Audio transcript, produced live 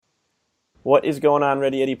What is going on,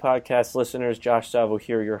 Ready Eddie podcast listeners? Josh Salvo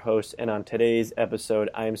here, your host, and on today's episode,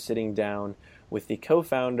 I am sitting down with the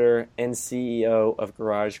co-founder and CEO of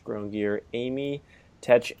Garage Grown Gear, Amy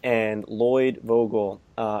Tech and Lloyd Vogel.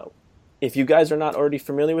 If you guys are not already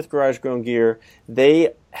familiar with Garage Grown Gear,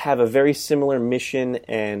 they have a very similar mission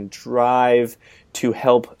and drive to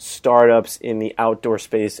help startups in the outdoor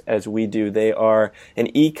space as we do. They are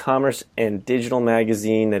an e-commerce and digital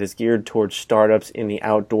magazine that is geared towards startups in the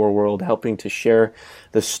outdoor world, helping to share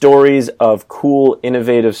the stories of cool,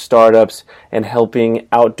 innovative startups and helping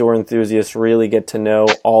outdoor enthusiasts really get to know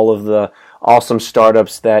all of the awesome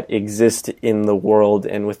startups that exist in the world.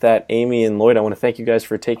 And with that, Amy and Lloyd, I want to thank you guys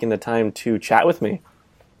for taking the time to chat with me.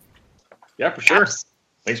 Yeah, for sure.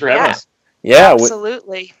 Thanks for having us. Yeah,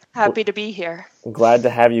 absolutely. Happy to be here. Glad to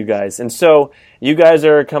have you guys. And so you guys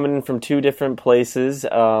are coming in from two different places.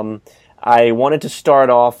 I wanted to start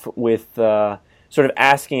off with sort of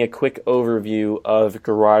asking a quick overview of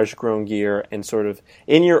Garage Grown Gear and sort of,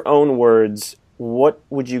 in your own words,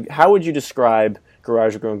 how would you describe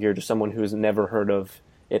Garage Grown Gear to someone who has never heard of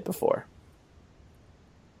it before?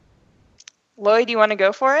 Lloyd, you want to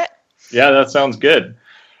go for it? Yeah, that sounds good.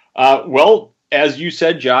 Well, as you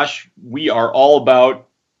said, Josh, we are all about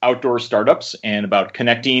outdoor startups and about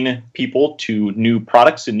connecting people to new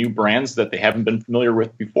products and new brands that they haven't been familiar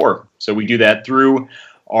with before. So we do that through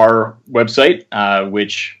our website,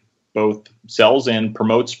 which both sells and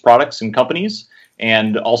promotes products and companies,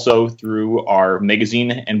 and also through our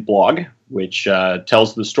magazine and blog, which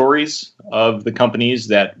tells the stories of the companies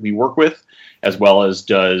that we work with, as well as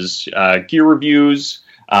does gear reviews,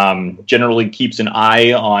 generally keeps an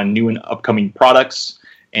eye on new and upcoming products,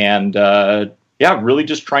 and really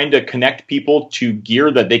just trying to connect people to gear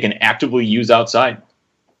that they can actively use outside.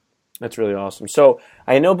 That's really awesome. So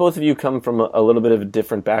I know both of you come from a little bit of a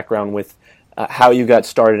different background with how you got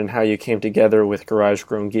started and how you came together with Garage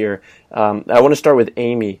Grown Gear. I want to start with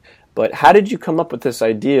Amy, but how did you come up with this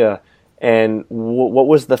idea, and what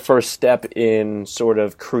was the first step in sort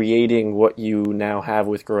of creating what you now have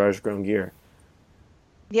with Garage Grown Gear?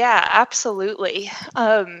 Yeah, absolutely.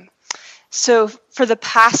 So for the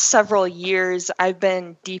past several years, I've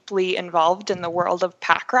been deeply involved in the world of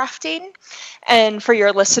pack rafting. And for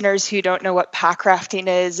your listeners who don't know what pack rafting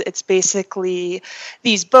is, it's basically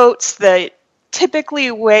these boats that typically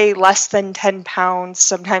weigh less than 10 pounds,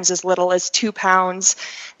 sometimes as little as 2 pounds,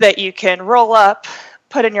 that you can roll up,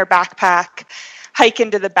 put in your backpack, hike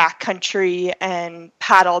into the backcountry, and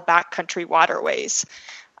paddle backcountry waterways.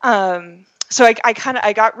 So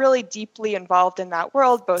I got really deeply involved in that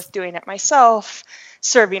world, both doing it myself,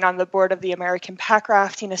 serving on the board of the American Pack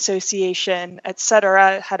Rafting Association,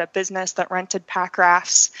 etc. Had a business that rented pack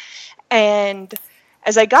rafts. And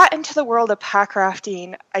as I got into the world of pack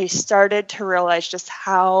rafting, I started to realize just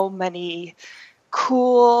how many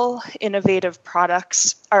cool, innovative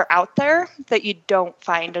products are out there that you don't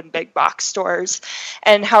find in big box stores,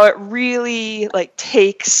 and how it really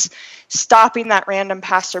takes stopping that random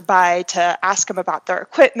passerby to ask them about their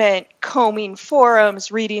equipment, combing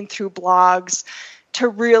forums, reading through blogs, to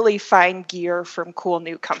really find gear from cool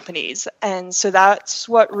new companies. And so that's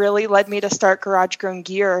what really led me to start Garage Grown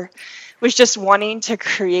Gear, was just wanting to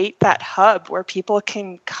create that hub where people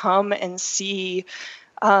can come and see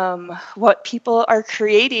what people are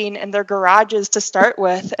creating in their garages to start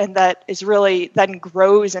with, and that is really then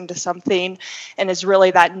grows into something and is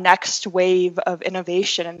really that next wave of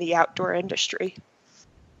innovation in the outdoor industry.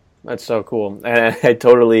 That's so cool.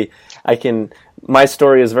 And my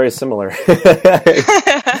story is very similar.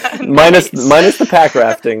 minus the pack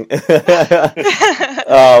rafting.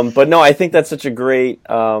 But no, I think that's such a great,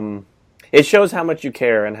 it shows how much you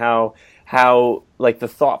care and how the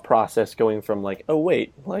thought process going from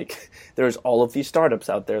there's all of these startups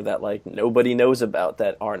out there that nobody knows about,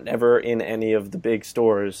 that aren't never in any of the big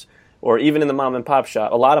stores or even in the mom and pop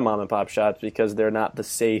shop, a lot of mom and pop shops, because they're not the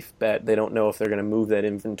safe bet. They don't know if they're going to move that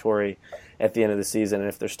inventory at the end of the season, and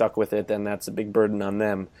if they're stuck with it, then that's a big burden on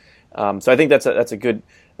them. So I think that's a good,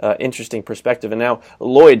 interesting perspective. And now,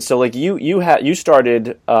 Lloyd, so you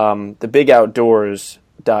started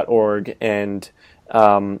thebigoutdoors.org, and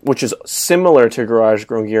which is similar to Garage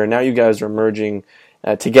Grown Gear. Now you guys are merging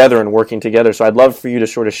together and working together. So I'd love for you to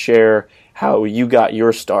sort of share how you got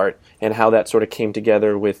your start and how that sort of came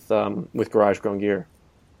together with Garage Grown Gear.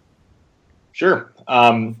 Sure.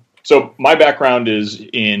 So my background is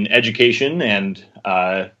in education and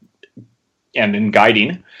in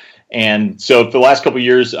guiding. And so for the last couple of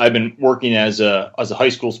years, I've been working as a high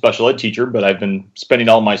school special ed teacher, but I've been spending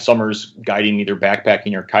all my summers guiding either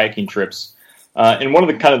backpacking or kayaking trips. And one of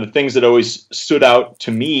the things that always stood out to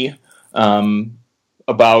me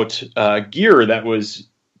about gear that was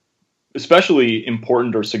especially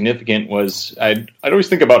important or significant was I'd always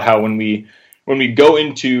think about how when we go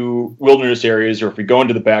into wilderness areas, or if we go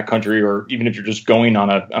into the backcountry, or even if you're just going on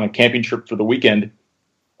a camping trip for the weekend,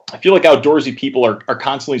 I feel like outdoorsy people are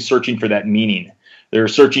constantly searching for that meaning. They're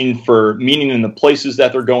searching for meaning in the places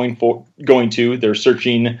that they're going to. They're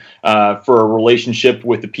searching for a relationship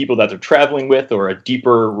with the people that they're traveling with, or a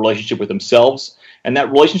deeper relationship with themselves. And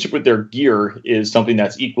that relationship with their gear is something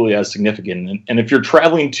that's equally as significant. And if you're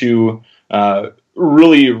traveling to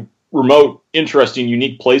really remote, interesting,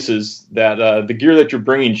 unique places, that the gear that you're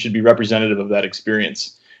bringing should be representative of that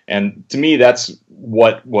experience. And to me, that's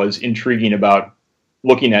what was intriguing about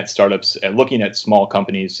looking at startups, and looking at small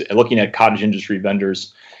companies, and looking at cottage industry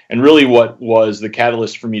vendors. And really what was the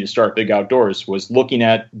catalyst for me to start Big Outdoors was looking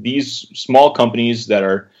at these small companies that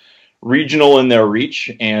are regional in their reach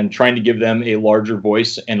and trying to give them a larger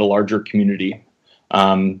voice and a larger community.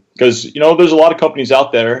 Because, there's a lot of companies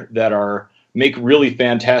out there that make really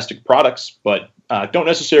fantastic products, but don't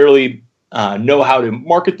necessarily know how to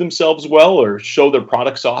market themselves well or show their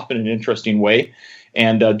products off in an interesting way,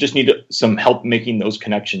 and just need some help making those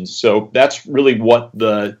connections. So that's really what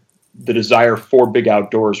the desire for Big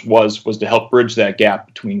Outdoors was to help bridge that gap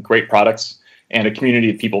between great products and a community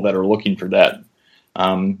of people that are looking for that.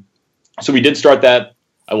 So we did start that.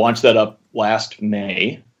 I launched that up last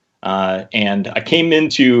May, and I came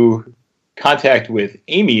into contact with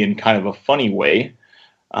Amy in kind of a funny way.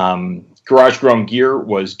 Garage Grown Gear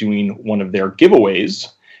was doing one of their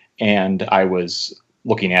giveaways, and I was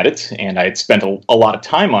looking at it, and I had spent a lot of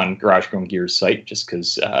time on Garage Grown Gear's site just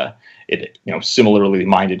because similarly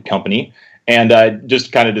minded company, and I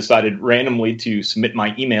just kind of decided randomly to submit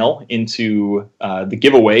my email into the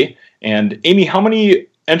giveaway. And Amy, how many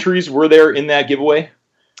entries were there in that giveaway?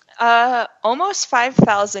 Almost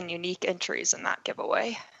 5,000 unique entries in that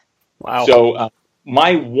giveaway. Wow. So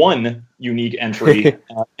my one unique entry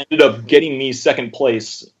ended up getting me second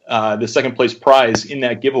place, the second place prize in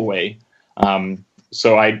that giveaway.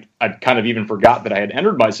 So I'd kind of even forgot that I had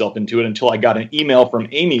entered myself into it until I got an email from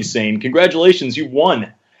Amy saying, "Congratulations, you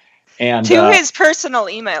won." And to his personal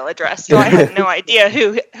email address, so I had no idea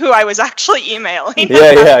who I was actually emailing.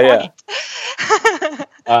 Yeah.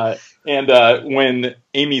 And when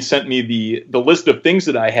Amy sent me the list of things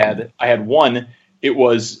that I had won, it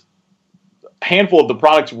was a handful of the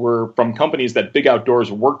products were from companies that Big Outdoors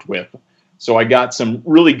worked with. So I got some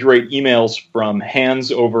really great emails from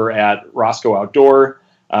Hans over at Roscoe Outdoor,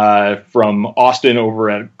 from Austin over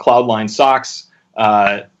at Cloudline Socks,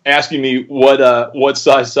 asking me what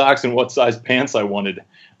size socks and what size pants I wanted.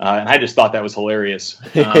 And I just thought that was hilarious.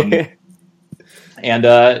 Then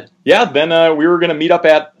we were going to meet up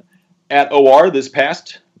at OR this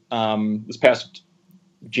past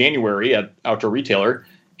January at Outdoor Retailer,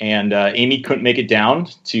 and Amy couldn't make it down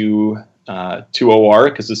to OR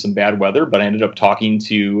because of some bad weather, but I ended up talking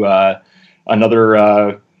to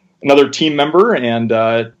another team member, and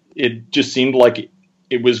it just seemed like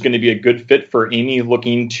it was going to be a good fit for Amy,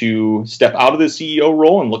 looking to step out of the CEO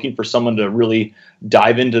role and looking for someone to really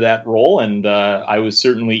dive into that role. And I was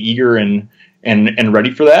certainly eager and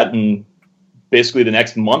ready for that. And basically the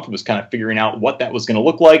next month was kind of figuring out what that was going to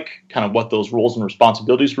look like, kind of what those roles and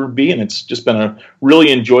responsibilities would be. And it's just been a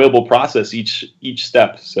really enjoyable process each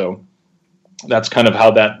step. So that's kind of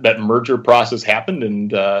how that merger process happened,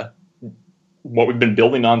 and what we've been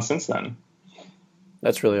building on since then.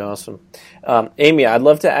 That's really awesome. Amy, I'd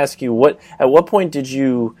love to ask you, at what point did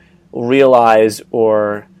you realize,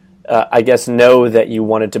 or I guess know, that you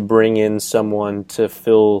wanted to bring in someone to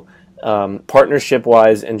fill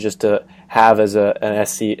partnership-wise and just to have as a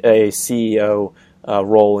CEO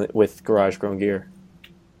role with Garage Grown Gear?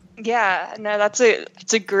 Yeah, no, that's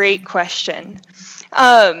a great question.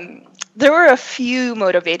 There were a few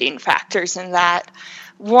motivating factors in that.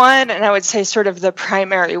 One, and I would say sort of the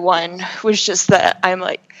primary one, was just that I'm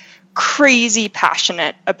crazy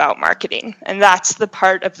passionate about marketing, and that's the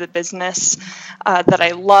part of the business that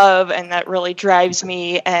I love and that really drives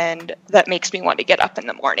me and that makes me want to get up in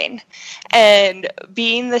the morning. And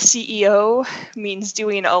being the CEO means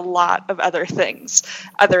doing a lot of other things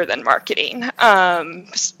other than marketing.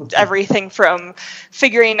 Everything from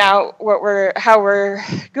figuring out how we're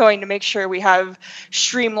going to make sure we have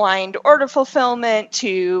streamlined order fulfillment,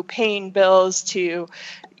 to paying bills, to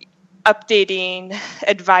updating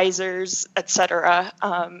advisors, etc.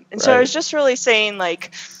 So I was just really saying,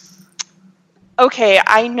 okay,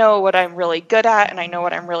 I know what I'm really good at and I know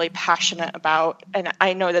what I'm really passionate about. And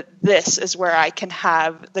I know that this is where I can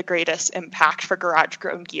have the greatest impact for Garage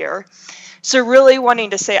Grown Gear. So really wanting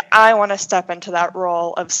to say, I want to step into that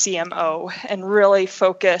role of CMO and really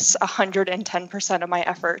focus 110% of my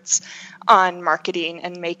efforts on marketing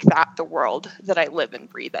and make that the world that I live and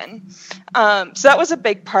breathe in. So that was a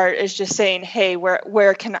big part, is just saying, hey,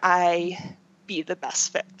 where can I be the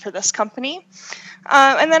best fit for this company?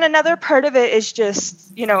 And then another part of it is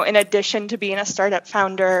just, in addition to being a startup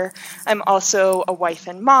founder, I'm also a wife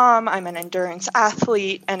and mom. I'm an endurance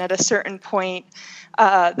athlete. And at a certain point,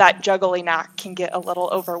 that juggling act can get a little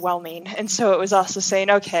overwhelming. And so it was also saying,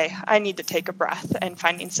 okay, I need to take a breath, and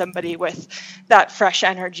finding somebody with that fresh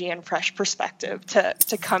energy and fresh perspective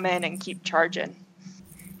to come in and keep charging.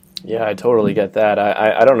 Yeah, I totally get that.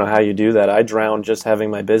 I don't know how you do that. I drown just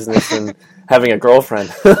having my business and having a girlfriend.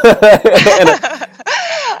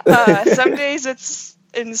 Some days it's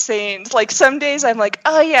insane. Like some days I'm like,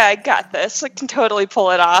 oh yeah, I got this. I can totally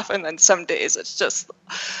pull it off. And then some days it's just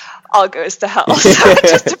all goes to hell. So it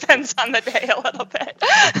just depends on the day a little bit.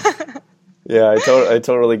 Yeah, I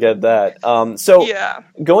totally get that. So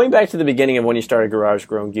going back to the beginning of when you started Garage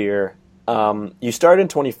Grown Gear, you started in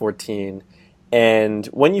 2014. And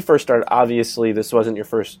when you first started, obviously this wasn't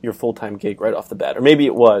your full-time gig right off the bat, or maybe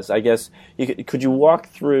it was. I guess could you walk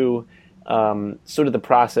through sort of the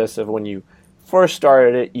process of when you first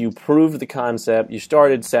started it, you proved the concept, you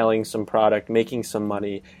started selling some product, making some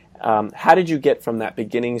money. How did you get from that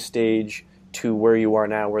beginning stage to where you are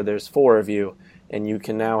now, where there's 4 of you, and you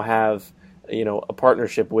can now have a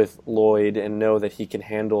partnership with Lloyd and know that he can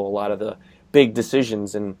handle a lot of the big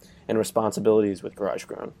decisions and responsibilities with Garage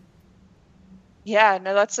Grown? Yeah,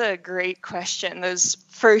 no, that's a great question. Those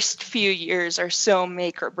first few years are so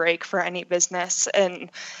make or break for any business. And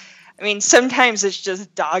I mean, sometimes it's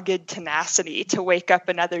just dogged tenacity to wake up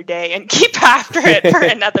another day and keep after it for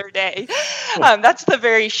another day. That's the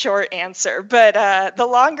very short answer. But the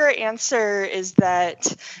longer answer is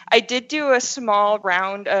that I did do a small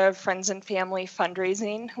round of friends and family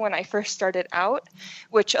fundraising when I first started out,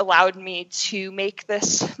 which allowed me to make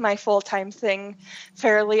this my full-time thing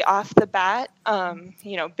fairly off the bat.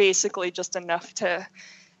 Basically just enough to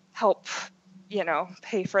help,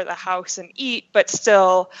 pay for the house and eat, but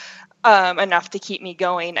still enough to keep me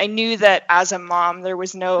going. I knew that as a mom, there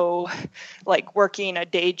was no working a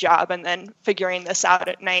day job and then figuring this out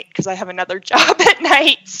at night, because I have another job at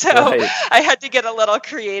night. So right. I had to get a little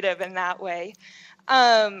creative in that way.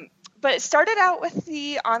 But it started out with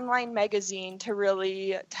the online magazine to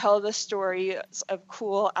really tell the story of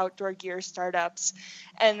cool outdoor gear startups.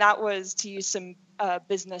 And that was, to use some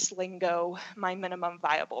business lingo, my minimum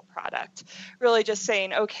viable product. Really just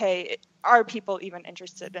saying, okay, are people even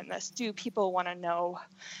interested in this? Do people want to know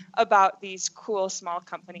about these cool small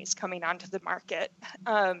companies coming onto the market?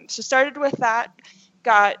 So started with that,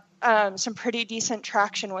 got some pretty decent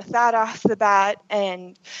traction with that off the bat,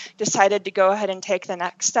 and decided to go ahead and take the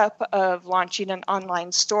next step of launching an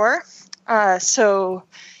online store. So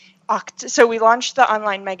we launched the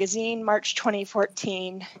online magazine March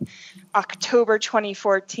 2014. October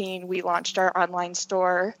 2014, we launched our online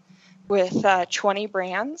store with 20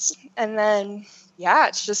 brands. And then,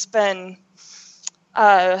 it's just been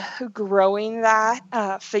growing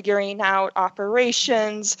that, figuring out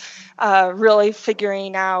operations, really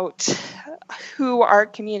figuring out who our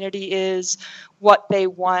community is, what they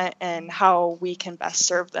want, and how we can best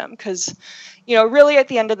serve them. Because, really at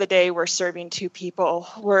the end of the day, we're serving 2 people.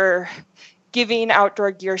 We're giving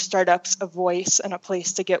outdoor gear startups a voice and a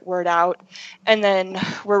place to get word out. And then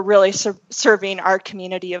we're really serving our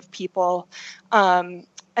community of people and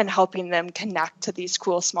helping them connect to these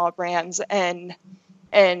cool small brands. And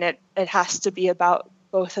it has to be about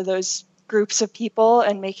both of those groups of people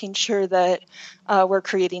and making sure that we're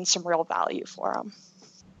creating some real value for them.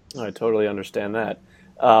 I totally understand that.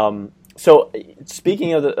 So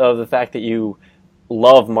speaking of the fact that you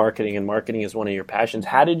love marketing, and marketing is one of your passions,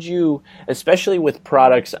 how did you, especially with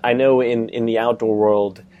products, I know in the outdoor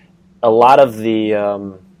world, a lot of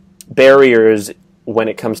the barriers when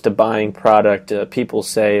it comes to buying product, people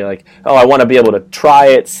say I want to be able to try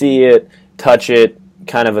it, see it, touch it,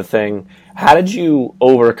 kind of a thing. How did you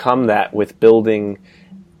overcome that with building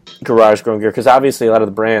Garage Grown Gear? Because obviously a lot of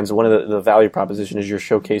the brands, one of the value proposition is you're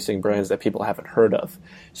showcasing brands that people haven't heard of.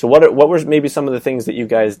 So what were maybe some of the things that you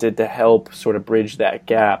guys did to help sort of bridge that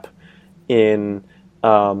gap in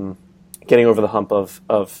getting over the hump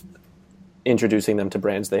of introducing them to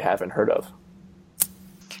brands they haven't heard of?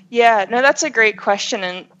 Yeah, no, that's a great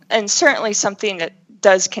question, and certainly something that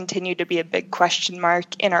does continue to be a big question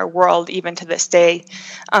mark in our world even to this day.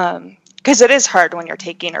 because it is hard when you're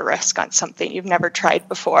taking a risk on something you've never tried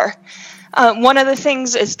before. One of the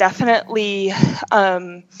things is definitely,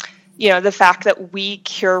 the fact that we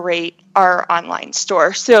curate our online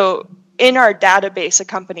store. So in our database of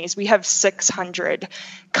companies, we have 600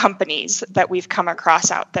 companies that we've come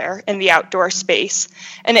across out there in the outdoor space.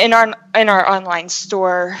 And in our online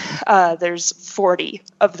store, there's 40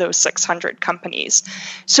 of those 600 companies.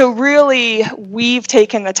 So really, we've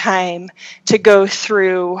taken the time to go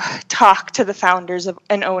through, talk to the founders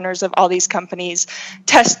and owners of all these companies,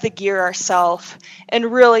 test the gear ourselves,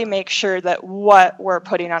 and really make sure that what we're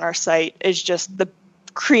putting on our site is just the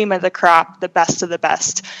cream of the crop, the best of the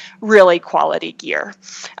best, really quality gear.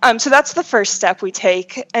 So that's the first step we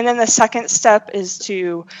take. And then the second step is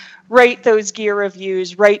to write those gear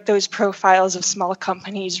reviews, write those profiles of small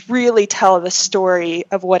companies, really tell the story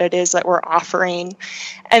of what it is that we're offering.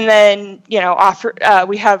 And then,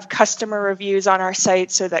 we have customer reviews on our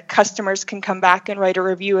site so that customers can come back and write a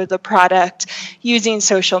review of the product using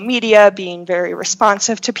social media, being very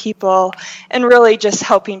responsive to people, and really just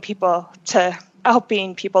helping people to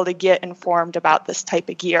get informed about this type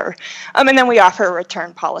of gear. And then we offer a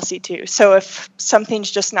return policy too. So if something's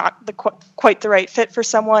just not quite the right fit for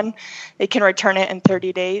someone, they can return it in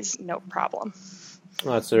 30 days, no problem.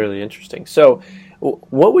 Well, that's really interesting. So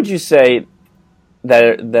what would you say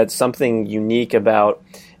that's something unique about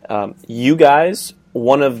you guys,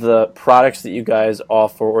 one of the products that you guys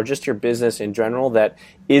offer, or just your business in general, that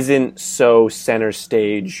isn't so center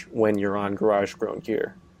stage when you're on Garage Grown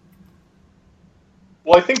Gear?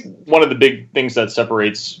 Well, I think one of the big things that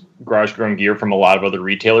separates Garage Grown Gear from a lot of other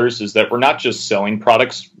retailers is that we're not just selling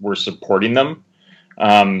products, we're supporting them.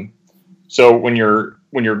 So when you're,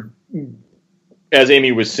 as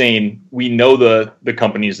Amy was saying, we know the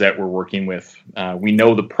companies that we're working with. We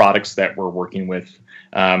know the products that we're working with.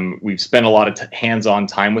 We've spent a lot of hands-on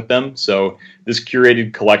time with them. So this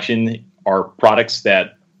curated collection are products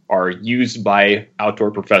that are used by outdoor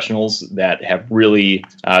professionals that have really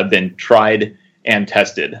been tried and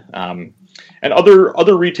tested. And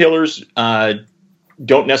other retailers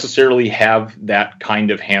don't necessarily have that kind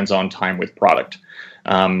of hands-on time with product.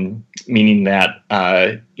 Meaning that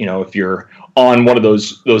if you're on one of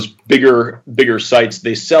those bigger sites,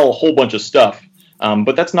 they sell a whole bunch of stuff,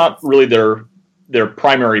 but that's not really their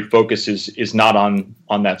primary focus is not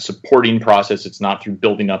on that supporting process. It's not through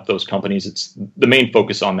building up those companies. It's the main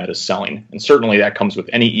focus on that is selling, and certainly that comes with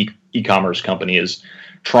any e-commerce company is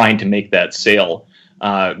trying to make that sale.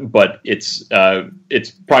 But it's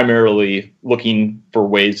primarily looking for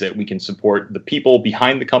ways that we can support the people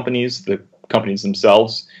behind the companies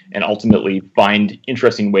themselves, and ultimately find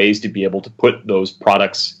interesting ways to be able to put those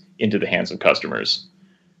products into the hands of customers.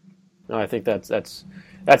 No, I think that's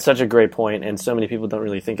such a great point, and so many people don't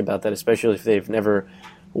really think about that, especially if they've never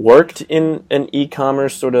worked in an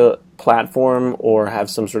e-commerce sort of platform or have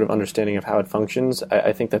some sort of understanding of how it functions.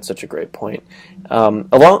 I think that's such a great point.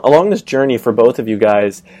 Along this journey for both of you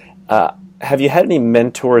guys, have you had any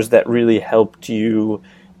mentors that really helped you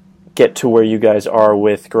get to where you guys are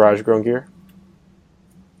with Garage Grown Gear?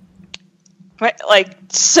 Like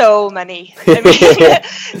so many. I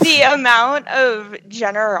mean, the amount of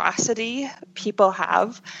generosity people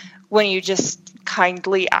have when you just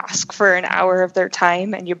kindly ask for an hour of their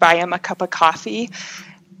time and you buy them a cup of coffee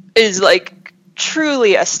is like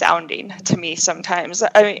truly astounding to me sometimes.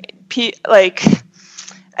 I mean, like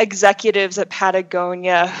executives at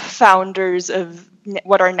Patagonia, founders of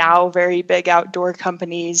what are now very big outdoor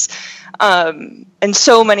companies, and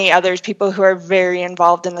so many others, people who are very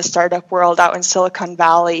involved in the startup world out in Silicon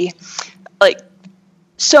Valley. Like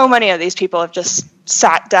so many of these people have just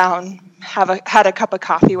sat down, had a cup of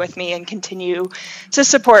coffee with me, and continue to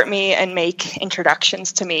support me and make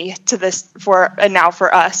introductions to me to this for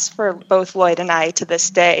us, for both Lloyd and I to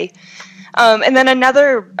this day. And then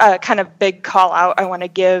another kind of big call out I want to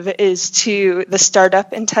give is to the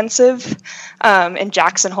Startup Intensive in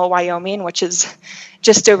Jackson Hole, Wyoming, which is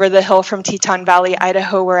just over the hill from Teton Valley,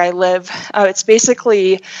 Idaho, where I live. It's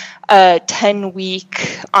basically a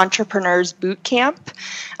 10-week entrepreneurs boot camp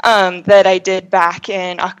that I did back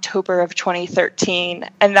in October of 2013.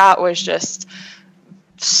 And that was just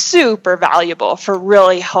super valuable for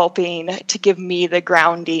really helping to give me the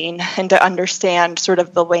grounding and to understand sort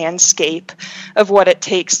of the landscape of what it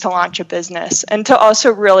takes to launch a business, and to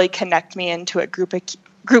also really connect me into a group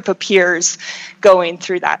of peers going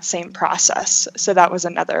through that same process. So that was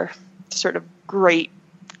another sort of great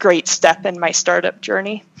step in my startup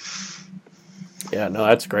journey. Yeah, no,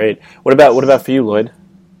 that's great. What about for you, Lloyd?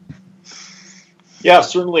 Yeah,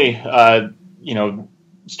 certainly.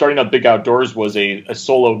 Starting up Big Outdoors was a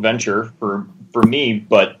solo venture for for me,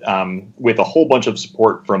 but with a whole bunch of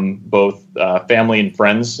support from both family and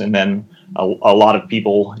friends, and then a lot of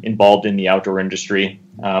people involved in the outdoor industry.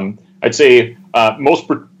 I'd say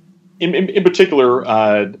in particular,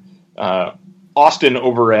 Austin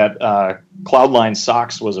over at Cloudline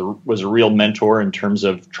Socks was a real mentor in terms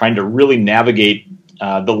of trying to really navigate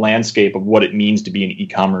the landscape of what it means to be an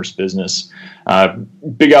e-commerce business.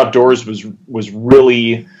 Big Outdoors was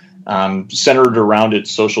really centered around its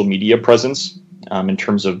social media presence in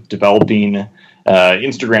terms of developing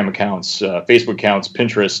Instagram accounts, Facebook accounts,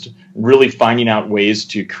 Pinterest, really finding out ways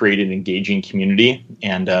to create an engaging community.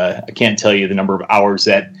 And I can't tell you the number of hours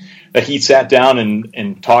that he sat down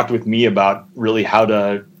and talked with me about really how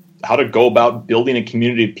to go about building a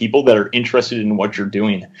community of people that are interested in what you're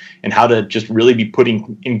doing, and how to just really be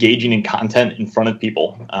putting engaging in content in front of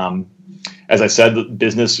people. As I said, the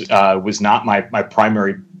business was not my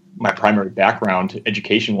primary background.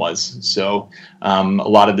 Education was. So a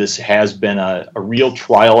lot of this has been a real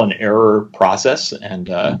trial and error process. And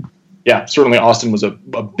certainly Austin was a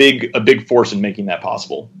big force in making that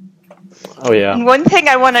possible. Oh yeah. And one thing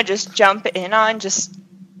I want to just jump in on, just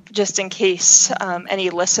in case any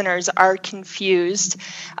listeners are confused.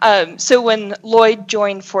 So when Lloyd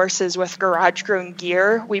joined forces with Garage Grown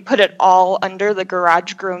Gear, we put it all under the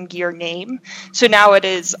Garage Grown Gear name. So now it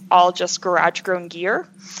is all just Garage Grown Gear.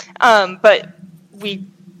 But we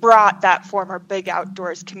brought that former Big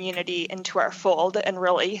Outdoors community into our fold and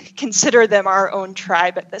really consider them our own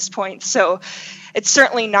tribe at this point. So it's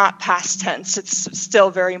certainly not past tense. It's still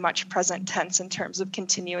very much present tense in terms of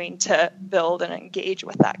continuing to build and engage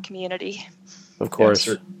with that community. Of course.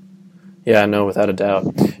 Yeah, no, without a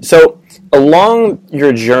doubt. So along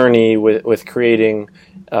your journey with creating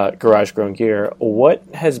Garage Grown Gear, what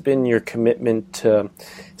has been your commitment to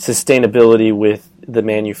sustainability with the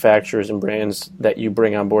manufacturers and brands that you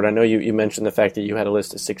bring on board? I know you mentioned the fact that you had a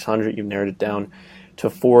list of 600, you've narrowed it down to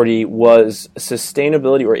 40. Was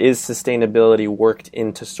sustainability, or is sustainability, worked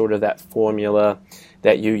into sort of that formula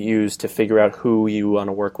that you use to figure out who you want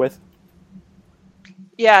to work with?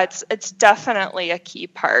 Yeah, it's definitely a key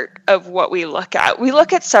part of what we look at. We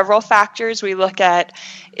look at several factors. We look at,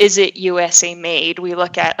 is it USA made? We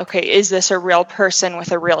look at, okay, is this a real person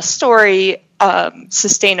with a real story?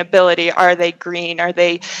 Sustainability, are they green? Are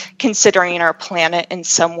they considering our planet in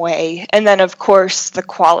some way? And then, of course, the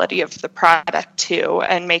quality of the product too,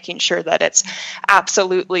 and making sure that it's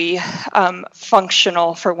absolutely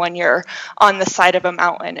functional for when you're on the side of a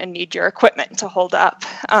mountain and need your equipment to hold up.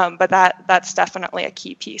 But that's definitely a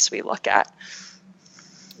key piece we look at.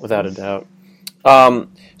 Without a doubt.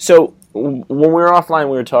 So when we were offline,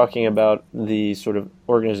 we were talking about the sort of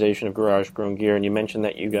organization of Garage Grown Gear, and you mentioned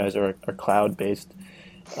that you guys are a cloud-based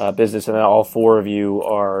business, and that all four of you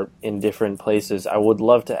are in different places. I would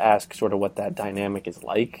love to ask sort of what that dynamic is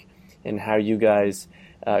like, and how you guys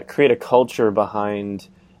create a culture behind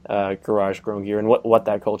Garage Grown Gear, and what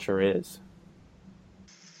that culture is.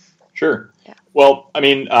 Sure. Yeah. Well, I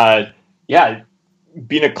mean,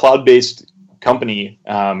 being a cloud-based company,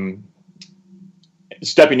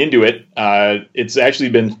 stepping into it, it's actually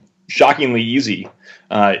been shockingly easy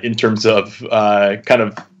in terms of kind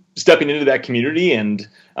of stepping into that community and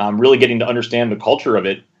really getting to understand the culture of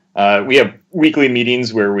it. We have weekly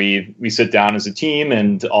meetings where we sit down as a team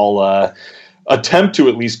and all attempt to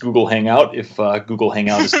at least Google Hangout if Google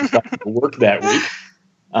Hangout is to work that week.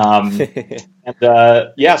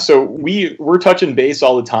 So we're touching base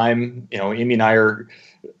all the time. You know, Amy and I are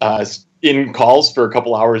in calls for a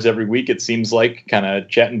couple hours every week, it seems like, kind of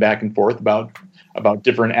chatting back and forth about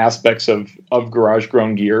different aspects of Garage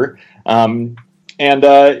Grown Gear.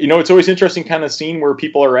 It's always interesting kind of seeing where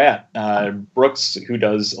people are at. Brooks, who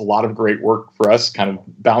does a lot of great work for us, kind of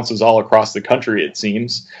bounces all across the country, it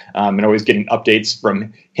seems, and always getting updates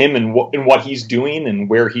from him and what he's doing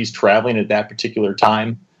and where he's traveling at that particular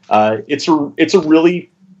time. It's a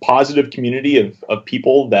really positive community of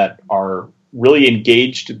people that are really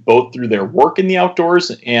engaged both through their work in the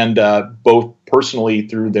outdoors and both personally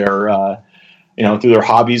through their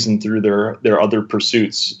hobbies and through their other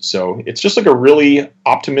pursuits. So it's just like a really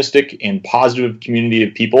optimistic and positive community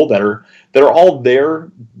of people that are all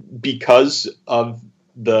there because of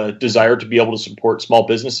the desire to be able to support small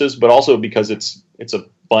businesses, but also because it's a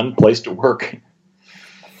fun place to work.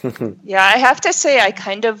 Yeah, I have to say I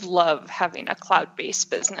kind of love having a cloud-based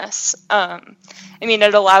business.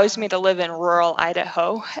 It allows me to live in rural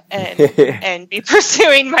Idaho and be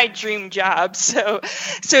pursuing my dream job. So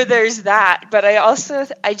there's that. But I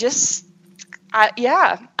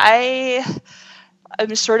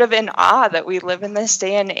I'm sort of in awe that we live in this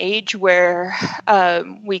day and age where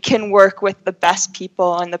we can work with the best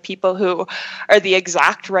people and the people who are the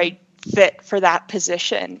exact right fit for that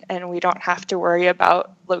position, and we don't have to worry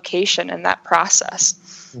about location in that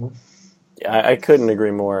process. Yeah, I couldn't agree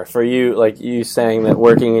more. For you, like you saying that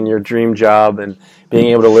working in your dream job and being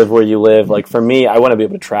able to live where you live, like for me, I want to be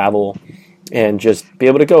able to travel and just be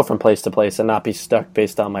able to go from place to place and not be stuck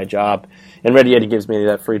based on my job. And Ready Yeti gives me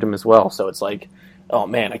that freedom as well. So it's like, oh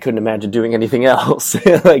man, I couldn't imagine doing anything else.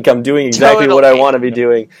 Like I'm doing exactly what I want to be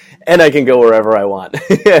doing, and I can go wherever I want.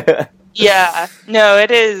 Yeah, no,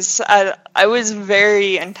 it is. I was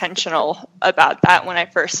very intentional about that when I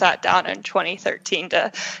first sat down in 2013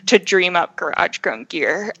 to dream up Garage Grown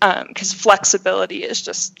Gear, because flexibility is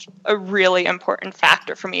just a really important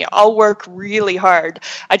factor for me. I'll work really hard.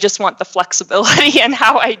 I just want the flexibility in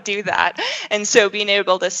how I do that. And so being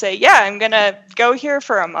able to say, yeah, I'm going to go here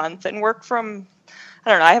for a month and work from, I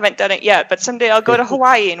don't know, I haven't done it yet, but someday I'll go to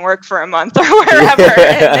Hawaii and work for a month or wherever.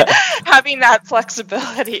 And having that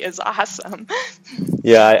flexibility is awesome.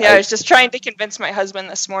 Yeah, I was just trying to convince my husband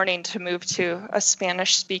this morning to move to a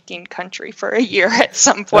Spanish-speaking country for a year at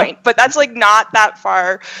some point. But that's like not that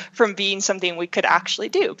far from being something we could actually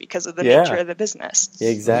do because of the nature of the business.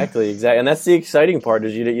 Exactly. And that's the exciting part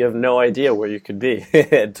is you have no idea where you could be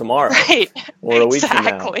tomorrow, right? Or a week from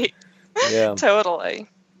now. Yeah, totally.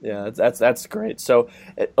 Yeah, that's great. So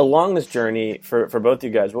along this journey for both you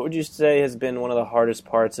guys, what would you say has been one of the hardest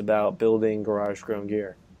parts about building Garage Grown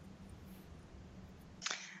Gear?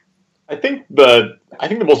 I think the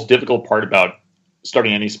most difficult part about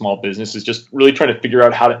starting any small business is just really trying to figure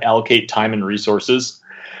out how to allocate time and resources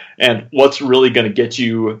and what's really going to get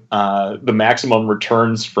you the maximum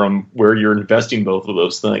returns from where you're investing both of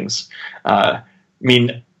those things. I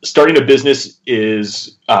mean, starting a business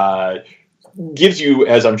is gives you,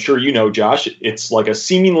 as I'm sure you know, Josh, it's like a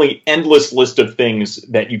seemingly endless list of things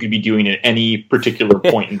that you could be doing at any particular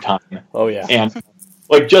point in time. Oh, yeah. And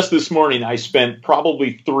like just this morning, I spent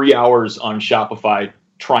probably 3 hours on Shopify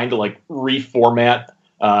trying to like reformat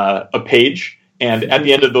a page. And at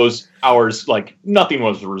the end of those hours, like nothing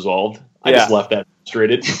was resolved. I just left that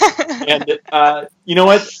frustrated. And you know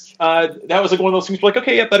what? That was like one of those things where like,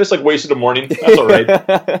 okay, that is like wasted a morning. That's all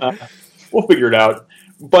right. We'll figure it out.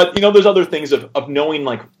 But, you know, there's other things of knowing,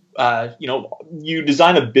 like, you know, you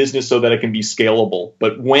design a business so that it can be scalable.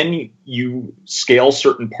 But when you scale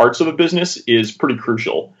certain parts of a business is pretty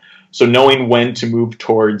crucial. So knowing when to move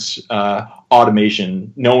towards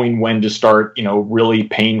automation, knowing when to start, you know, really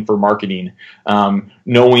paying for marketing,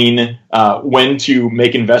 knowing when to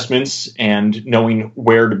make investments and knowing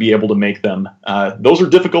where to be able to make them. Those are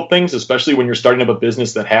difficult things, especially when you're starting up a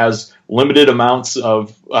business that has limited amounts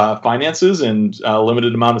of finances and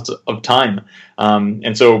limited amounts of time.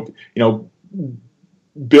 And so, you know,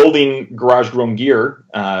 building Garage Grown Gear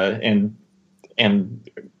and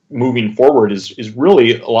moving forward is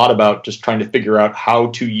really a lot about just trying to figure out how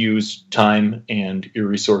to use time and your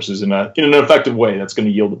resources in an effective way that's going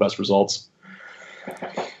to yield the best results.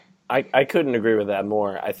 I couldn't agree with that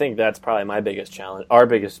more. I think that's probably my biggest challenge. Our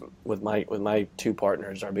biggest with my two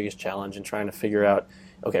partners, our biggest challenge in trying to figure out,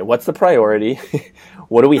 okay, what's the priority?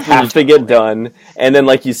 What do we have to get done? And then,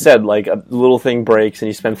 like you said, like a little thing breaks and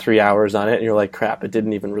you spend 3 hours on it and you're like, crap, it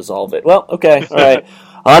didn't even resolve it. Well, okay, all right.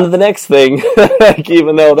 On to the next thing, like,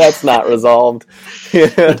 even though that's not resolved.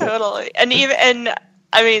 Totally. And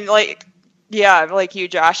I mean, like, yeah, like you,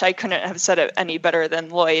 Josh, I couldn't have said it any better than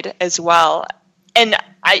Lloyd as well. And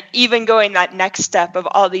I even going that next step of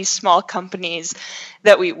all these small companies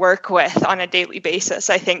that we work with on a daily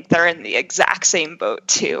basis, I think they're in the exact same boat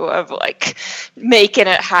too, of like making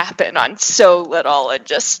it happen on so little and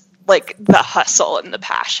just like the hustle and the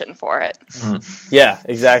passion for it. Yeah,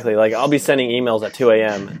 exactly. Like I'll be sending emails at 2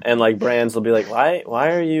 a.m. and like brands will be like, why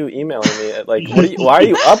are you emailing me? Like, why are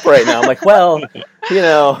you up right now? I'm like, well, you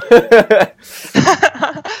know,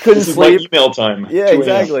 couldn't sleep. Email time. Yeah,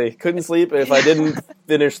 exactly. Couldn't sleep if I didn't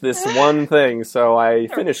finish this one thing. So I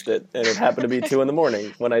finished it, and it happened to be 2 a.m.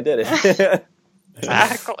 when I did it.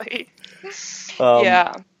 Exactly.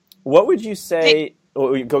 Yeah. What would you say?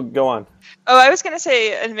 Go on. Oh, I was going to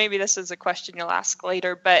say, and maybe this is a question you'll ask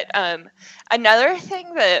later, but another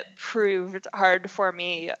thing that proved hard for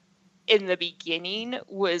me in the beginning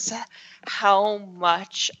was how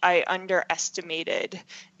much I underestimated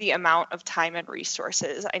the amount of time and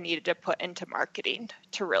resources I needed to put into marketing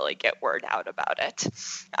to really get word out about it.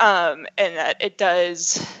 And that it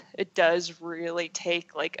does really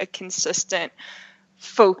take like a consistent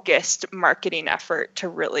focused marketing effort to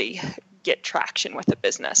really get traction with the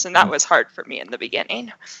business. And that was hard for me in the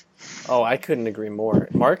beginning. Oh, I couldn't agree more.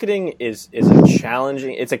 Marketing is a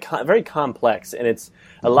challenging, it's very complex, and it's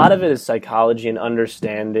a lot of it is psychology and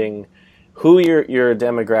understanding who your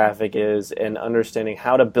demographic is and understanding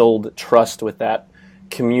how to build trust with that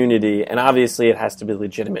community. And obviously it has to be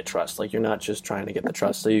legitimate trust. Like, you're not just trying to get the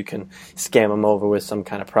trust so you can scam them over with some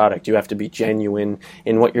kind of product. You have to be genuine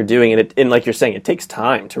in what you're doing. And like you're saying, it takes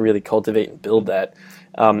time to really cultivate and build that.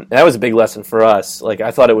 That was a big lesson for us. Like,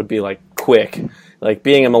 I thought it would be like quick. Like,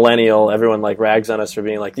 being a millennial, everyone like rags on us for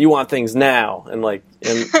being like, you want things now, and I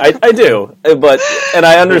do, and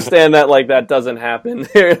I understand that like that doesn't happen.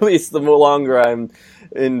 At least the longer I'm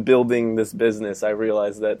in building this business, I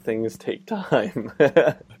realize that things take time.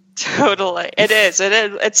 Totally, it is.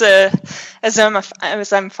 It's as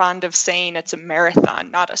I'm fond of saying, it's a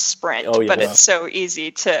marathon, not a sprint. Oh, yeah. But it's so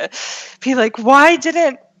easy to be like, why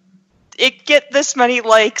didn't it get this many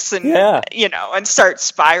likes, and and start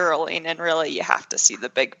spiraling. And really, you have to see the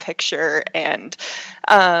big picture and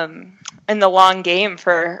the long game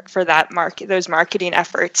for that those marketing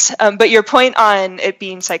efforts. But your point on it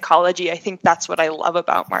being psychology, I think that's what I love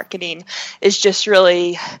about marketing, is just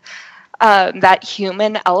really that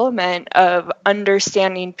human element of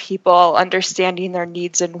understanding people, understanding their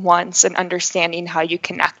needs and wants, and understanding how you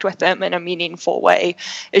connect with them in a meaningful way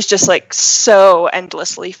is just like so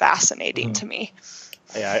endlessly fascinating to me.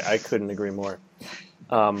 Yeah, I couldn't agree more.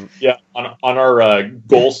 On our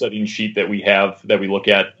goal setting sheet that we look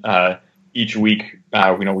at each week,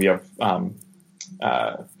 we have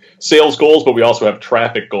sales goals, but we also have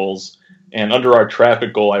traffic goals. And under our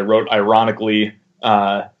traffic goal, I wrote, ironically,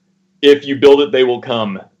 if you build it, they will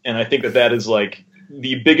come. And I think that is like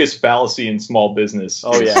the biggest fallacy in small business.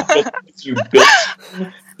 Oh, yeah. Just you built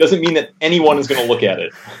doesn't mean that anyone is going to look at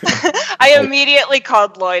it. I immediately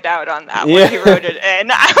called Lloyd out on that when he wrote it in.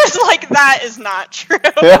 I was like, that is not true.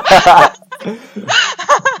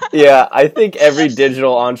 Yeah, I think every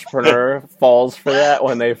digital entrepreneur falls for that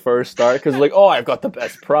when they first start, because like, oh, I've got the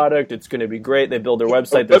best product, it's going to be great. They build their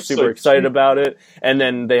website, they're super excited about it, and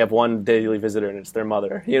then they have one daily visitor, and it's their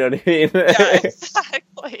mother. You know what I mean? Yeah,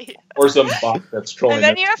 exactly. Or some bot that's trolling. And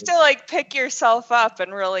then you have to like pick yourself up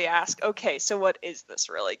and really ask, okay, so what is this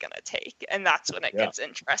really going to take? And that's when it gets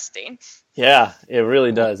interesting. Yeah, it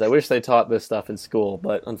really does. I wish they taught this stuff in school,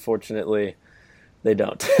 but unfortunately, they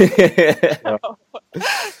don't. No,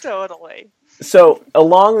 totally. So,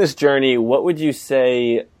 along this journey, what would you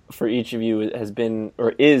say for each of you has been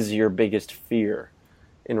or is your biggest fear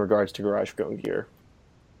in regards to Garage Grown Gear?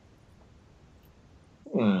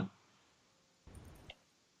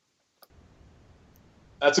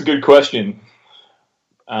 That's a good question.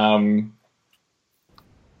 Well,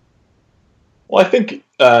 I think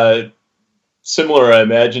similar, I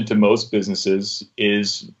imagine, to most businesses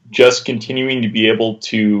is just continuing to be able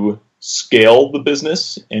to scale the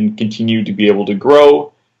business and continue to be able to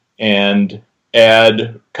grow and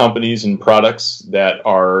add companies and products that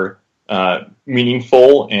are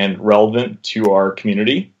meaningful and relevant to our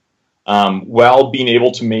community, while being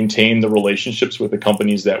able to maintain the relationships with the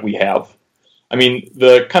companies that we have. I mean,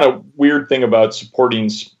 the kind of weird thing about supporting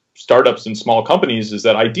startups and small companies is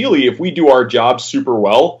that ideally, if we do our job super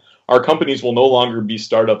well, our companies will no longer be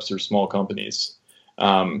startups or small companies.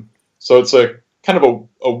 So it's a kind of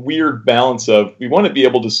a weird balance of, we want to be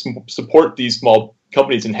able to support these small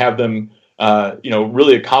companies and have them,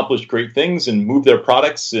 really accomplish great things and move their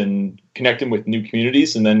products and connect them with new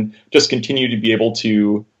communities, and then just continue to be able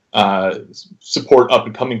to support up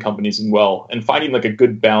and coming companies as well, and finding like a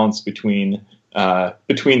good balance between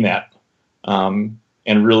that.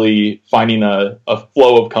 And really finding a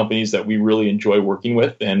flow of companies that we really enjoy working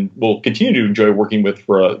with and will continue to enjoy working with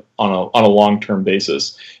on a long-term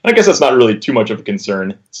basis. And I guess that's not really too much of a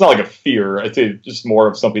concern. It's not like a fear. I'd say just more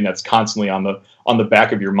of something that's constantly on the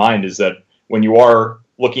back of your mind, is that when you are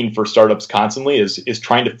looking for startups constantly, is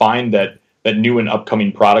trying to find that new and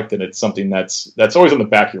upcoming product, and it's something that's always on the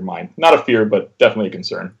back of your mind. Not a fear, but definitely a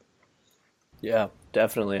concern. Yeah.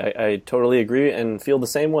 Definitely. I totally agree and feel the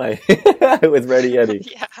same way with Ready Yeti.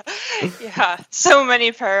 Yeah. So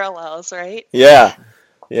many parallels, right? Yeah.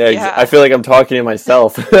 I feel like I'm talking to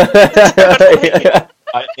myself. I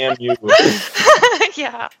am you.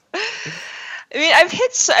 Yeah. I mean,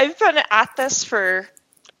 I've been at this for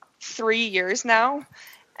 3 years now,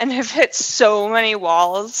 and have hit so many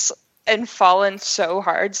walls and fallen so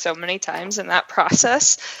hard so many times in that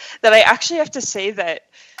process that I actually have to say that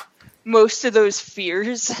most of those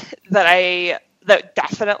fears that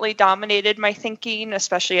definitely dominated my thinking,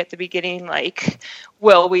 especially at the beginning, like,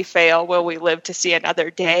 will we fail? Will we live to see another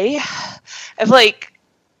day? I've like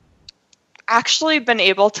actually been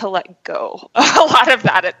able to let go a lot of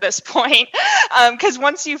that at this point. Because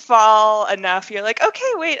once you fall enough, you're like,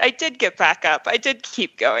 okay, wait, I did get back up. I did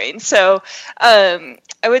keep going. So I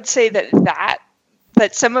would say that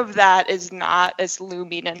some of that is not as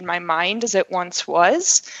looming in my mind as it once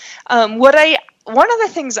was. One of the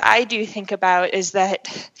things I do think about is that,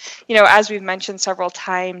 as we've mentioned several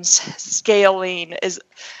times, scaling is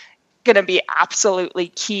going to be absolutely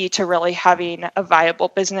key to really having a viable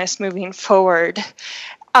business moving forward.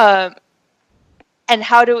 And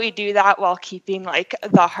how do we do that while keeping like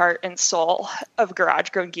the heart and soul of Garage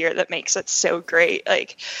Grown Gear that makes it so great?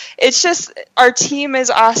 Like, it's just, our team is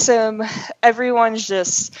awesome. Everyone's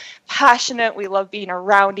just passionate. We love being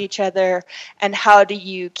around each other. And how do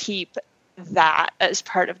you keep that as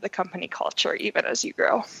part of the company culture, even as you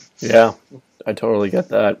grow? Yeah, I totally get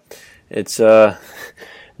that. It's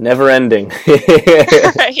never ending.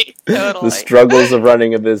 Right, totally. The struggles of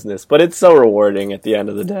running a business, but it's so rewarding at the end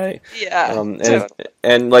of the day. Yeah, totally.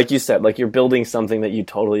 And like you said, like, you're building something that you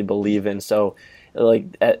totally believe in. So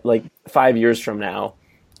like 5 years from now,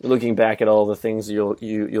 looking back at all the things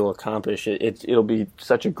you'll accomplish, it'll be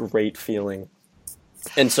such a great feeling.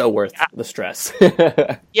 And so worth the stress.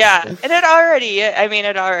 Yeah, and it already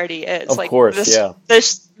is. Of course, yeah.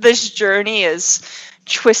 This journey is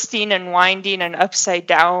twisting and winding and upside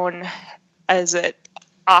down as it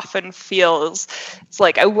often feels. It's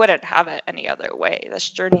like, I wouldn't have it any other way. This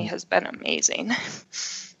journey has been amazing.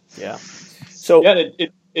 Yeah. So yeah,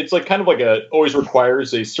 it's like kind of like always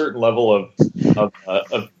requires a certain level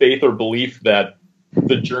of faith or belief that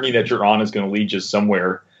the journey that you're on is going to lead you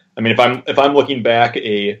somewhere. I mean, if I'm looking back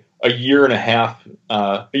a year and a half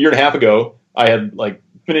ago, I had like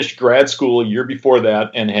finished grad school a year before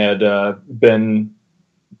that and had been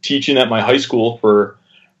teaching at my high school for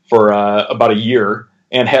about a year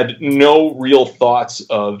and had no real thoughts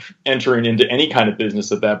of entering into any kind of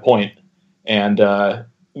business at that point. And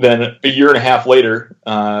then a year and a half later,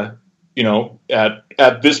 at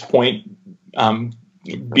this point,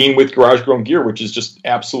 being with Garage Grown Gear, which is just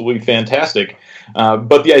absolutely fantastic.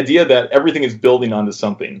 But the idea that everything is building onto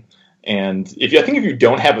something. And I think if you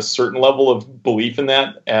don't have a certain level of belief in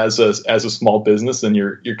that as a small business, then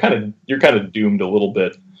you're kind of doomed a little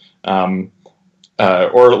bit.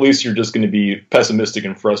 Or at least you're just going to be pessimistic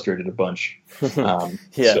and frustrated a bunch.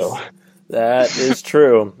 Yes, so. That is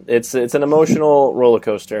true. It's an emotional roller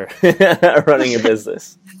coaster running a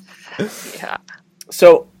business. Yeah.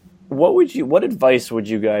 So what advice would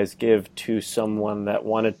you guys give to someone that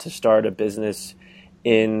wanted to start a business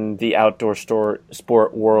in the outdoor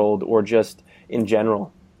sport world, or just in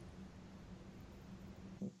general?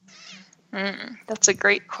 That's a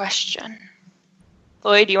great question.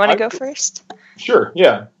 Lloyd, do you want to go first? Sure,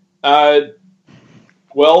 yeah.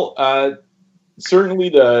 Certainly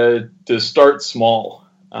to start small,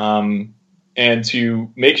 and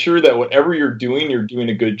to make sure that whatever you're doing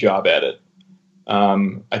a good job at it.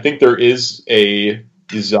 I think there is a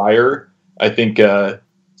desire,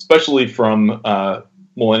 especially from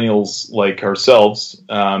millennials like ourselves,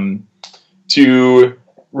 to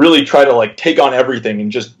really try to like take on everything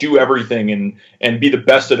and just do everything and be the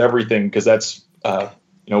best at everything, because that's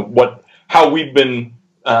how we've been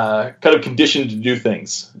kind of conditioned to do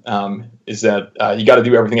things, is that you got to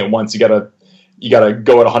do everything at once. You got to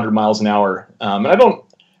go at 100 miles an hour. And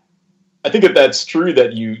I think that that's true,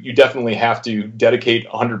 that you definitely have to dedicate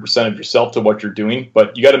 100% of yourself to what you're doing,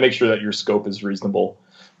 but you got to make sure that your scope is reasonable.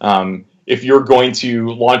 If you're going to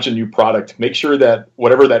launch a new product, make sure that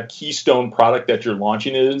whatever that keystone product that you're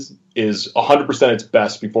launching is 100% its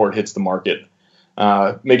best before it hits the market.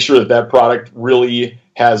 Make sure that product really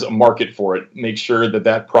has a market for it. Make sure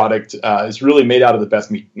that product is really made out of the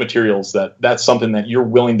best materials, that's something that you're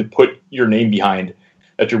willing to put your name behind,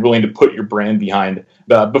 that you're willing to put your brand behind,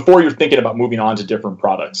 before you're thinking about moving on to different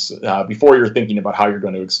products, before you're thinking about how you're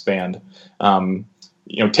going to expand.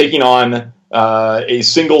 Taking on a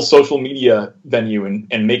single social media venue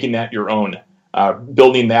and making that your own,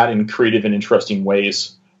 building that in creative and interesting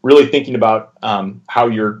ways, really thinking about how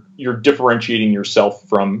you're differentiating yourself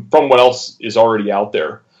from what else is already out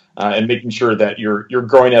there, and making sure that you're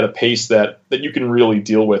growing at a pace that you can really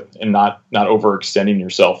deal with and not overextending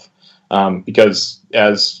yourself. Because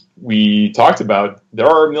as we talked about, there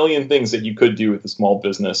are a million things that you could do with a small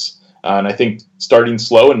business. And I think starting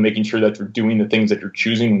slow and making sure that you're doing the things that you're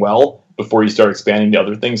choosing well before you start expanding to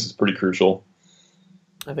other things is pretty crucial.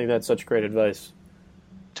 I think that's such great advice.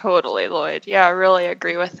 Totally, Lloyd. Yeah, I really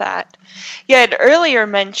agree with that. You had earlier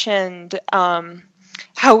mentioned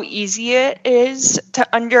how easy it is to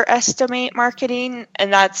underestimate marketing,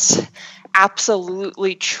 and that's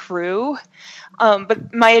absolutely true.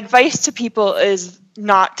 But my advice to people is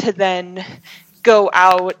not to then go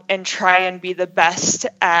out and try and be the best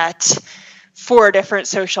at 4 different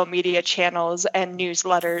social media channels and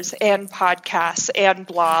newsletters and podcasts and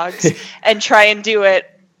blogs and try and do it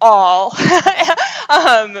all.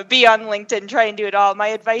 Be on LinkedIn, try and do it all. My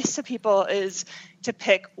advice to people is to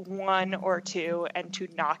pick 1 or 2 and to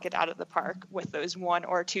knock it out of the park with those 1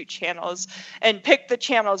 or 2 channels, and pick the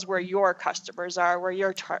channels where your customers are, where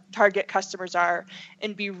your target customers are,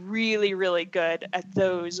 and be really, really good at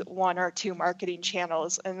those 1 or 2 marketing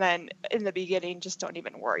channels. And then in the beginning, just don't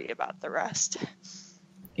even worry about the rest.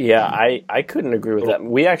 Yeah, I couldn't agree with that.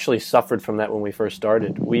 We actually suffered from that when we first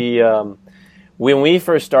started. When we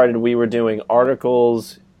first started, we were doing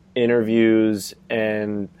articles, interviews,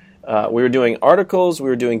 and we were doing articles, we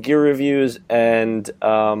were doing gear reviews, and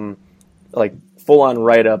like full-on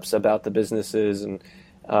write-ups about the businesses, and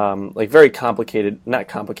like very complicated, not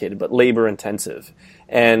complicated, but labor-intensive,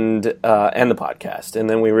 and the podcast. And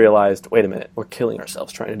then we realized, wait a minute, we're killing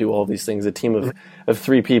ourselves trying to do all these things. A team of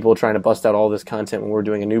 3 people trying to bust out all this content when we're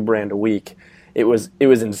doing a new brand a week. It was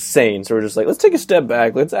insane. So we're just like, let's take a step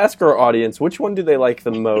back. Let's ask our audience, which one do they like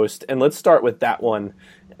the most? And let's start with that one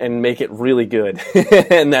and make it really good.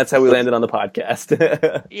 And that's how we landed on the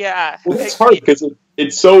podcast. Yeah. Well, it's hard because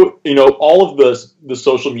it's so, all of the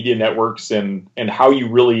social media networks and how you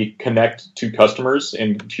really connect to customers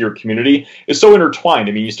and to your community is so intertwined.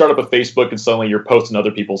 I mean, you start up a Facebook and suddenly you're posting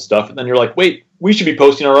other people's stuff. And then you're like, wait, we should be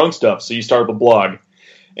posting our own stuff. So you start up a blog.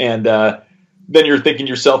 And then you're thinking to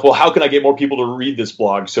yourself, well, how can I get more people to read this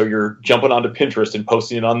blog? So you're jumping onto Pinterest and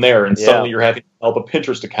posting it on there. And suddenly you're having to develop a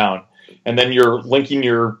Pinterest account. And then you're linking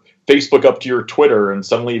your Facebook up to your Twitter. And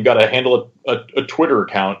suddenly you've got to handle a Twitter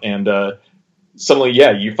account. And suddenly,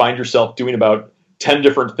 you find yourself doing about 10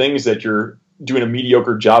 different things that you're doing a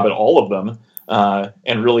mediocre job at all of them.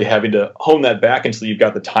 And really having to hone that back until you've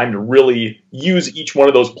got the time to really use each one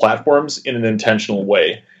of those platforms in an intentional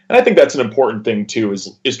way. And I think that's an important thing, too,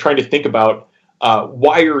 is trying to think about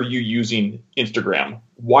why are you using Instagram?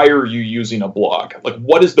 Why are you using a blog? Like,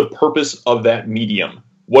 what is the purpose of that medium?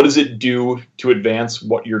 What does it do to advance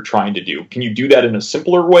what you're trying to do? Can you do that in a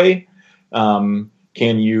simpler way? Can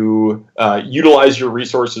you utilize your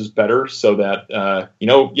resources better so that,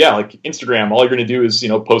 like Instagram, all you're going to do is,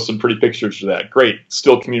 post some pretty pictures to that. Great.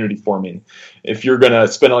 Still community forming. If you're going to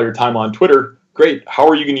spend all your time on Twitter, great. How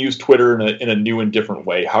are you going to use Twitter in a new and different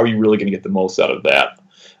way? How are you really going to get the most out of that?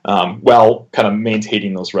 While kind of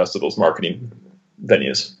maintaining those rest of those marketing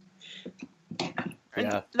venues.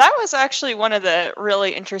 Yeah. That was actually one of the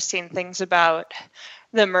really interesting things about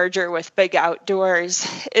the merger with Big Outdoors,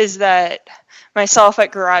 is that myself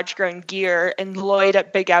at Garage Grown Gear and Lloyd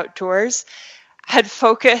at Big Outdoors had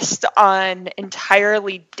focused on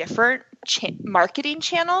entirely different marketing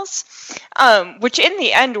channels, which in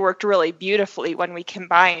the end worked really beautifully when we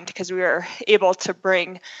combined, because we were able to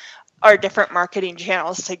bring our different marketing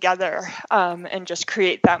channels together and just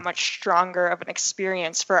create that much stronger of an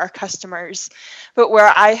experience for our customers. But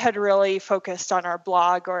where I had really focused on our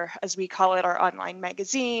blog, or as we call it, our online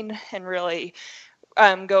magazine, and really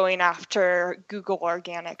going after Google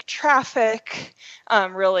organic traffic,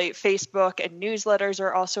 really Facebook and newsletters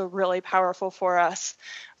are also really powerful for us.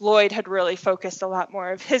 Lloyd had really focused a lot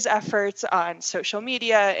more of his efforts on social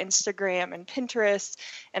media, Instagram and Pinterest,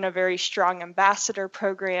 and a very strong ambassador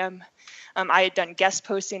program. I had done guest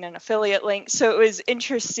posting and affiliate links. So it was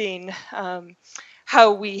interesting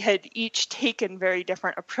how we had each taken very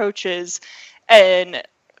different approaches, and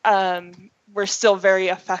we're still very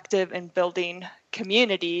effective in building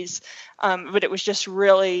communities, but it was just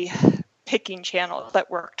really picking channels that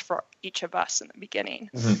worked for each of us in the beginning.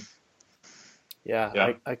 Mm-hmm.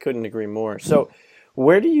 Yeah. I couldn't agree more. So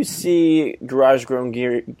where do you see Garage Grown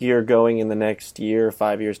Gear going in the next year,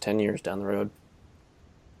 5 years, 10 years down the road?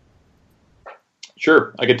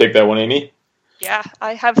 Sure. I could take that one, Amy. Yeah,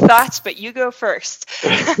 I have thoughts, but you go first.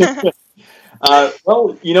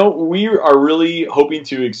 Well, we are really hoping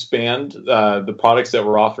to expand the products that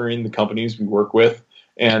we're offering the companies we work with,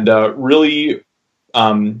 and really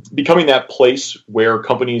becoming that place where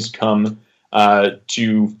companies come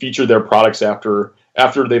to feature their products after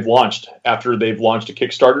they've launched a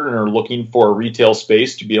Kickstarter and are looking for a retail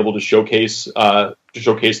space to be able to showcase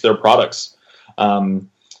their products.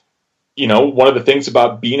 One of the things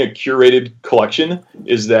about being a curated collection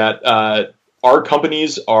is that our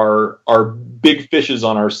companies are big fishes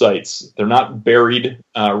on our sites. They're not buried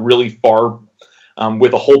really far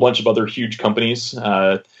with a whole bunch of other huge companies,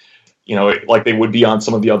 like they would be on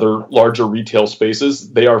some of the other larger retail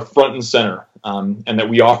spaces. They are front and center. and that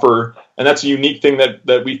we offer. And that's a unique thing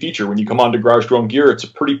that we feature. When you come on to Garage Grown Gear, it's a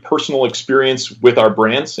pretty personal experience with our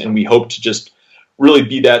brands, and we hope to just really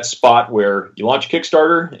be that spot where you launch a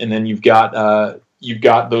Kickstarter, and then you've got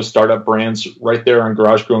those startup brands right there on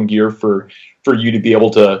Garage Grown Gear for you to be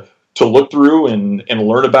able to look through and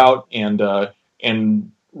learn about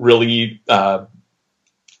and really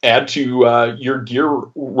add to your gear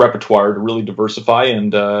repertoire to really diversify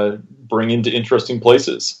and bring into interesting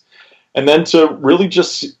places. And then to really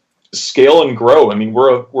just scale and grow. I mean,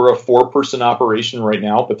 we're a 4-person operation right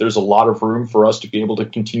now, but there's a lot of room for us to be able to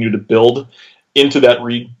continue to build into that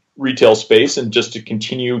retail space and just to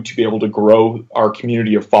continue to be able to grow our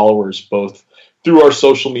community of followers, both through our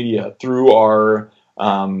social media, through our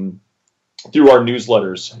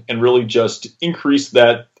newsletters, and really just increase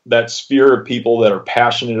that sphere of people that are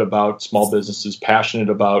passionate about small businesses, passionate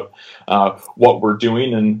about what we're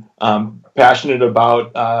doing, and passionate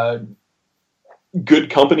about good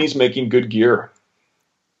companies making good gear.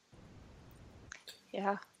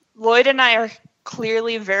 Yeah. Lloyd and I are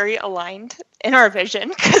clearly very aligned in our vision,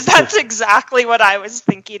 because that's exactly what I was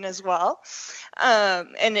thinking as well.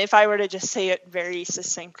 And if I were to just say it very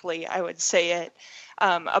succinctly, I would say it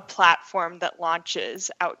a platform that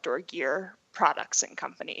launches outdoor gear products and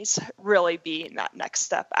companies, really being that next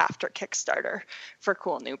step after Kickstarter for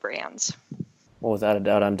cool new brands. Well, without a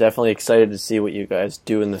doubt, I'm definitely excited to see what you guys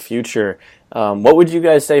do in the future. What would you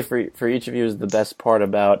guys say for each of you is the best part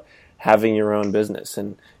about having your own business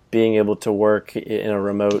and being able to work in a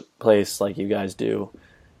remote place like you guys do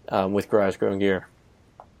with Garage Grown Gear?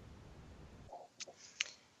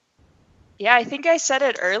 Yeah, I think I said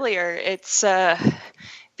it earlier. It's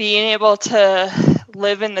being able to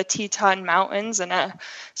live in the Teton Mountains in a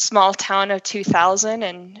small town of 2,000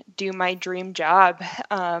 and do my dream job.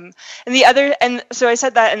 And so I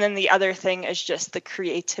said that, and then the other thing is just the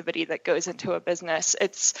creativity that goes into a business.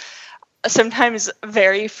 It's sometimes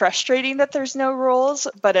very frustrating that there's no rules,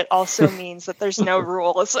 but it also means that there's no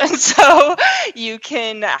rules. And so you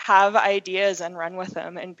can have ideas and run with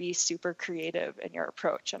them and be super creative in your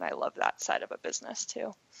approach. And I love that side of a business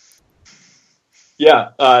too. Yeah,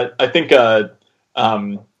 I think at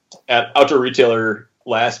Outdoor Retailer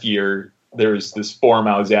last year, there was this forum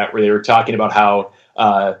I was at where they were talking about how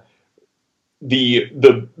the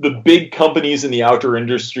big companies in the outdoor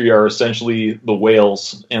industry are essentially the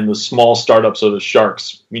whales, and the small startups are the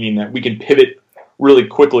sharks, meaning that we can pivot really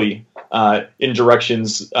quickly in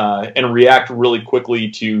directions and react really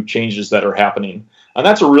quickly to changes that are happening. And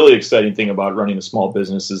that's a really exciting thing about running a small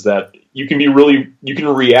business, is that you can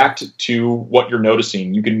react to what you're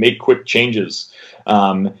noticing. You can make quick changes,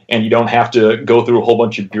 and you don't have to go through a whole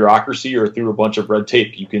bunch of bureaucracy or through a bunch of red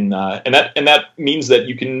tape. You can, and that means that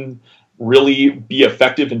you can really be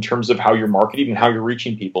effective in terms of how you're marketing and how you're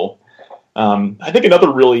reaching people. I think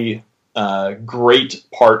another really great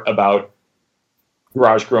part about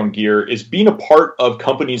Garage Grown Gear is being a part of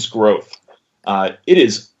companies' growth. It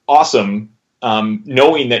is awesome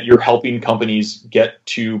knowing that you're helping companies get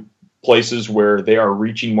to places where they are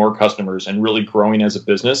reaching more customers and really growing as a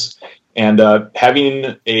business. And having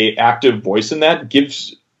an active voice in that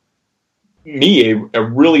gives me a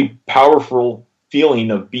really powerful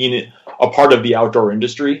feeling of being a part of the outdoor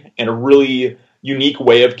industry, and a really unique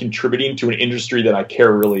way of contributing to an industry that I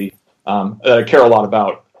care really, that I care a lot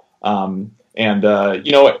about.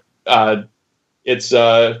 It's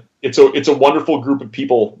a wonderful group of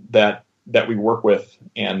people that we work with,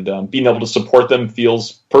 and being able to support them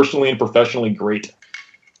feels personally and professionally great.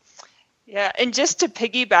 Yeah, and just to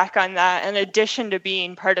piggyback on that, in addition to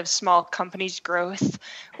being part of small companies' growth,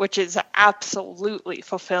 which is absolutely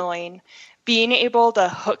fulfilling, being able to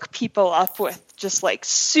hook people up with just like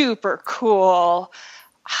super cool,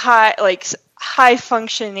 high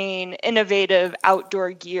functioning, innovative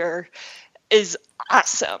outdoor gear is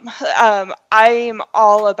awesome. I'm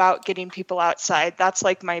all about getting people outside. That's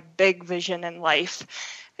like my big vision in life.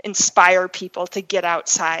 Inspire people to get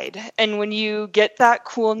outside. And when you get that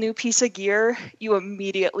cool new piece of gear, you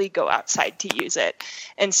immediately go outside to use it.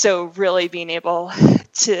 And so really being able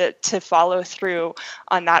to follow through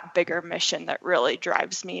on that bigger mission that really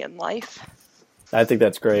drives me in life. I think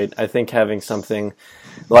that's great. I think having something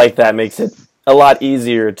like that makes it a lot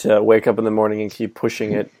easier to wake up in the morning and keep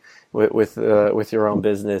pushing it with your own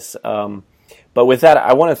business. But with that,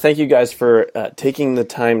 I want to thank you guys for taking the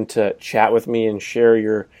time to chat with me and share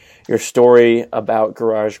your story about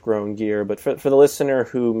Garage Grown Gear. But for the listener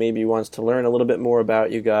who maybe wants to learn a little bit more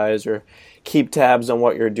about you guys or keep tabs on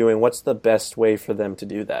what you're doing, what's the best way for them to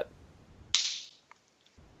do that?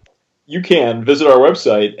 You can visit our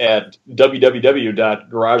website at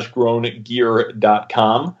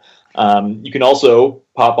www.garagegrowngear.com. You can also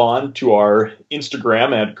pop on to our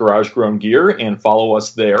Instagram at Garage Grown Gear and follow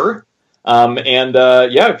us there.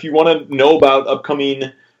 If you want to know about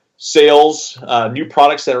upcoming sales, new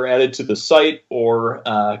products that are added to the site, or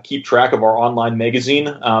keep track of our online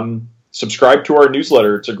magazine, subscribe to our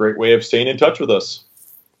newsletter. It's a great way of staying in touch with us.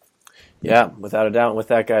 Yeah, without a doubt. And with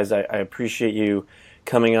that, guys, I appreciate you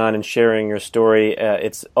coming on and sharing your story.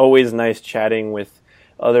 It's always nice chatting with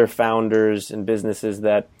other founders and businesses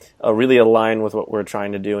that really align with what we're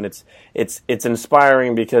trying to do, and it's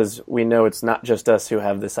inspiring because we know it's not just us who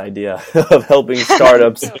have this idea of helping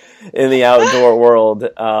startups in the outdoor world.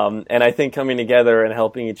 And I think coming together and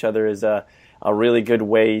helping each other is a really good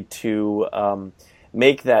way to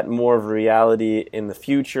make that more of a reality in the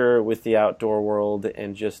future with the outdoor world,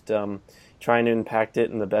 and just trying to impact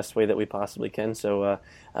it in the best way that we possibly can. So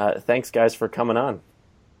thanks, guys, for coming on.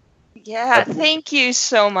 Yeah, thank you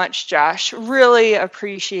so much, Josh. Really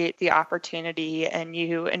appreciate the opportunity and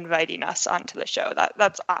you inviting us onto the show.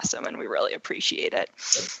 That's awesome, and we really appreciate it.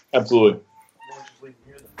 Absolutely.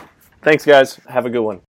 Thanks, guys. Have a good one.